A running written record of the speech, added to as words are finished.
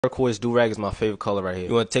Turquoise durag is my favorite color right here.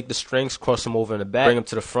 You want to take the strings, cross them over in the back, bring them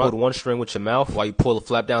to the front, hold one string with your mouth while you pull the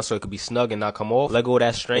flap down so it could be snug and not come off. Let go of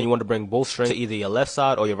that string, and you want to bring both strings to either your left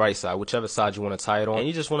side or your right side, whichever side you want to tie it on. And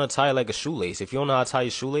you just want to tie it like a shoelace. If you don't know how to tie your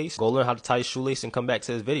shoelace, go learn how to tie your shoelace and come back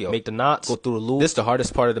to this video. Make the knots, go through the loop. This is the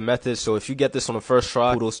hardest part of the method, so if you get this on the first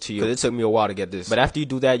try, kudos to you, because it took me a while to get this. But after you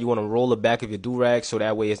do that, you want to roll the back of your durag so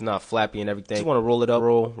that way it's not flappy and everything. You want to roll it up,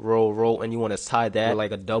 roll, and you want to tie that with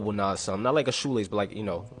like a double knot or something. Not like a shoelace, but like, you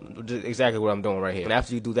know, exactly what I'm doing right here. And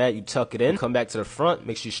after you do that, you tuck it in, come back to the front,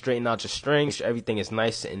 make sure you straighten out your strings, make sure everything is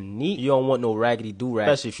nice and neat. You don't want no raggedy durag,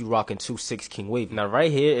 especially if you're rocking 2/6 king wave. Now right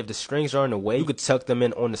here, if the strings are in the way, you could tuck them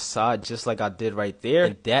in on the side just like I did right there.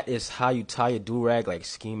 And that is how you tie your durag like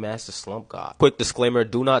Ski Master Slump God. Quick disclaimer,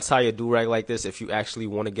 do not tie your durag like this if you actually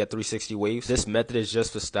want to get 360 waves. This method is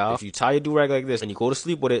just for style. If you tie your durag like this and you go to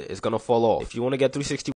sleep with it, it's gonna fall off. If you want to get 360